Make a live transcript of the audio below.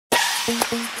Hey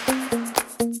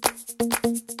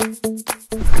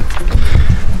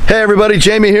everybody,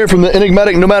 Jamie here from the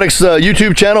Enigmatic Nomadics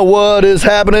YouTube channel. What is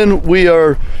happening? We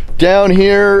are down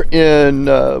here in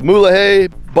Mulahey,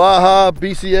 Baja,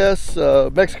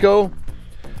 BCS, Mexico,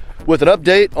 with an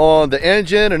update on the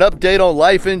engine, an update on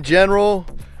life in general.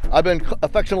 I've been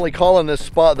affectionately calling this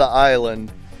spot the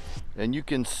island, and you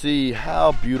can see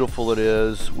how beautiful it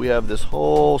is. We have this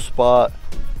whole spot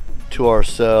to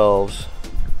ourselves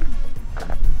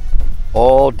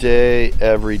all day,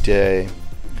 every day.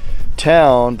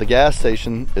 Town, the gas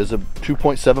station, is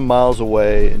 2.7 miles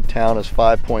away, and town is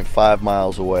 5.5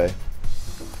 miles away.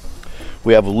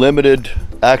 We have limited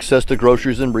access to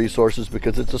groceries and resources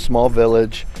because it's a small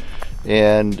village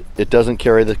and it doesn't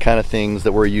carry the kind of things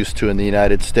that we're used to in the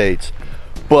United States.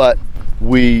 But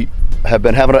we have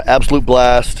been having an absolute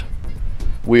blast.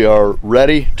 We are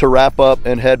ready to wrap up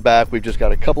and head back. We've just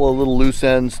got a couple of little loose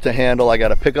ends to handle. I got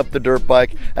to pick up the dirt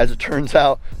bike. As it turns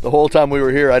out, the whole time we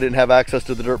were here, I didn't have access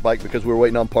to the dirt bike because we were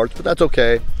waiting on parts, but that's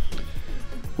okay.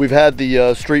 We've had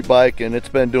the street bike and it's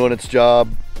been doing its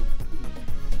job.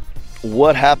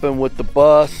 What happened with the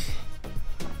bus?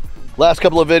 Last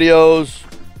couple of videos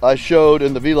I showed,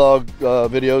 in the vlog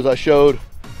videos I showed,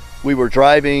 we were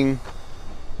driving,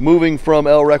 moving from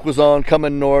El Requesón,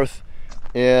 coming north,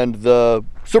 and the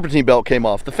serpentine belt came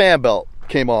off, the fan belt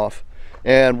came off,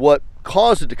 and what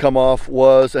caused it to come off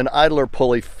was an idler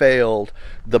pulley failed.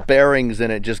 The bearings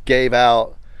in it just gave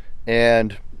out,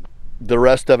 and the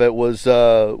rest of it was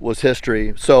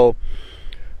history. So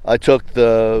I took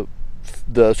the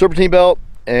serpentine belt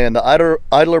and the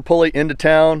idler pulley into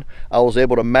town. I was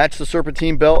able to match the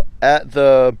serpentine belt at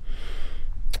the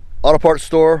auto parts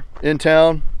store in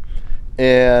town,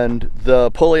 and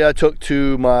the pulley I took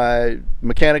to my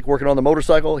mechanic working on the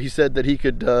motorcycle. He said that he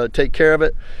could take care of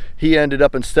it. He ended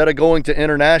up, instead of going to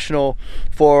International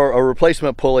for a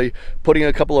replacement pulley, putting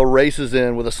a couple of races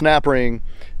in with a snap ring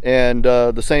and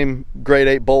the same grade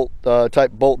 8 bolt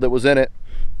type bolt that was in it.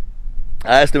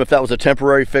 I asked him if that was a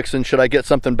temporary fix and should I get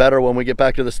something better when we get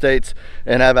back to the States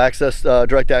and have access,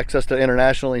 direct access to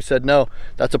International. And he said no,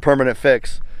 that's a permanent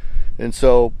fix. And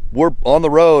so we're on the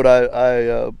road.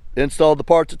 I installed the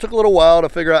parts. It took a little while to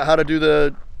figure out how to do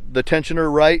the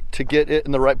tensioner right, to get it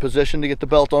in the right position, to get the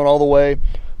belt on all the way,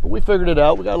 but we figured it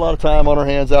out. We got a lot of time on our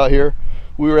hands out here.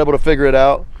 We were able to figure it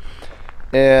out,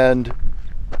 and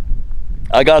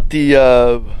I got the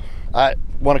I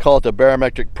want to call it the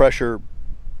barometric pressure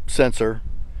sensor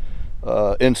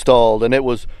installed, and it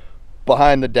was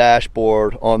behind the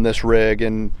dashboard on this rig,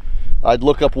 and I'd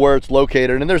look up where it's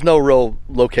located, and there's no real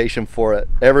location for it.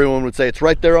 Everyone would say it's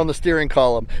right there on the steering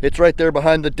column, it's right there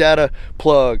behind the data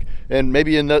plug, and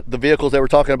maybe in the vehicles they were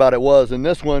talking about it was. In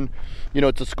this one, you know,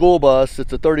 it's a school bus,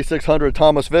 it's a 3600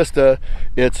 Thomas Vista,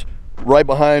 it's right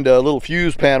behind a little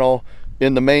fuse panel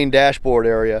in the main dashboard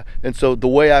area. And so the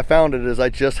way I found it is I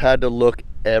just had to look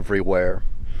everywhere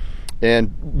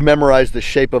and memorize the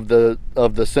shape of the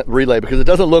relay, because it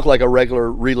doesn't look like a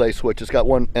regular relay switch. It's got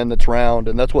one end that's round,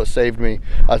 and that's what saved me.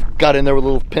 I got in there with a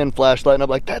little pin flashlight, and I'm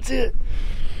like, that's it.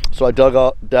 So I dug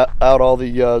out all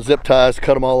the zip ties,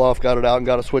 cut them all off, got it out, and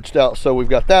got it switched out. So we've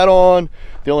got that on.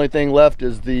 The only thing left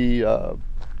is the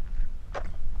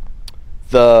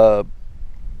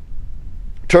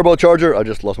turbocharger. I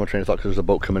just lost my train of thought because there's a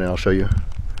boat coming in. I'll show you.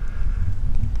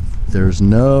 There's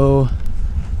no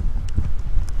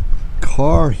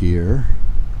car here,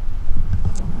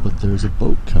 but there's a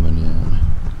boat coming in.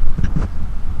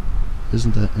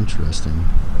 Isn't that interesting?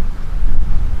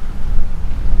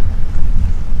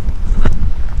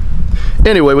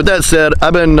 Anyway, with that said,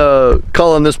 I've been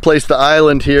calling this place the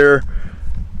island here,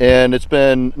 and it's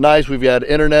been nice. We've got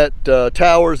internet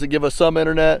towers that give us some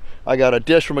internet. I got a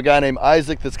dish from a guy named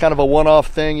Isaac that's kind of a one-off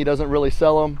thing. He doesn't really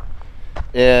sell them,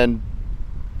 and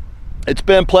it's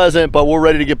been pleasant, but we're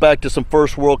ready to get back to some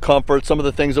first world comfort, some of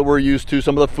the things that we're used to,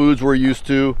 some of the foods we're used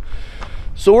to.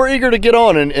 So we're eager to get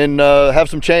on and have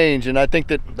some change, and I think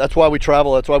that's why we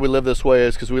travel, that's why we live this way,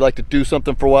 is because we like to do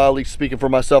something for a while. At least speaking for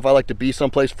myself, I like to be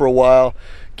someplace for a while,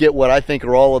 get what I think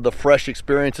are all of the fresh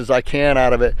experiences I can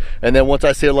out of it, and then once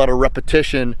I see a lot of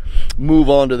repetition, move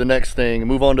on to the next thing,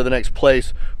 move on to the next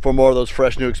place for more of those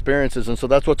fresh new experiences. And so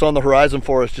that's what's on the horizon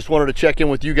for us. Just wanted to check in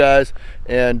with you guys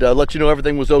and let you know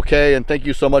everything was okay, and thank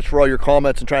you so much for all your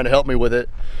comments and trying to help me with it.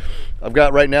 I've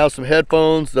got right now some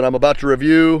headphones that I'm about to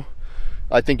review.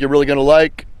 I think you're really going to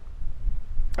like.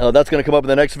 That's going to come up in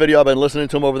the next video. I've been listening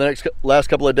to them over the last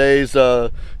couple of days,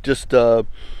 just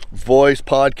voice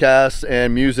podcasts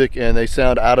and music, and they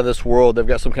sound out of this world. They've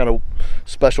got some kind of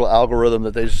special algorithm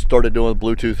that they just started doing with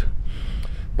Bluetooth.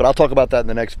 But I'll talk about that in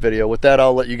the next video. With that,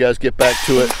 I'll let you guys get back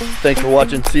to it. Thanks for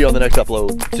watching. See you on the next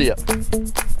upload. See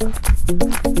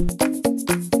ya.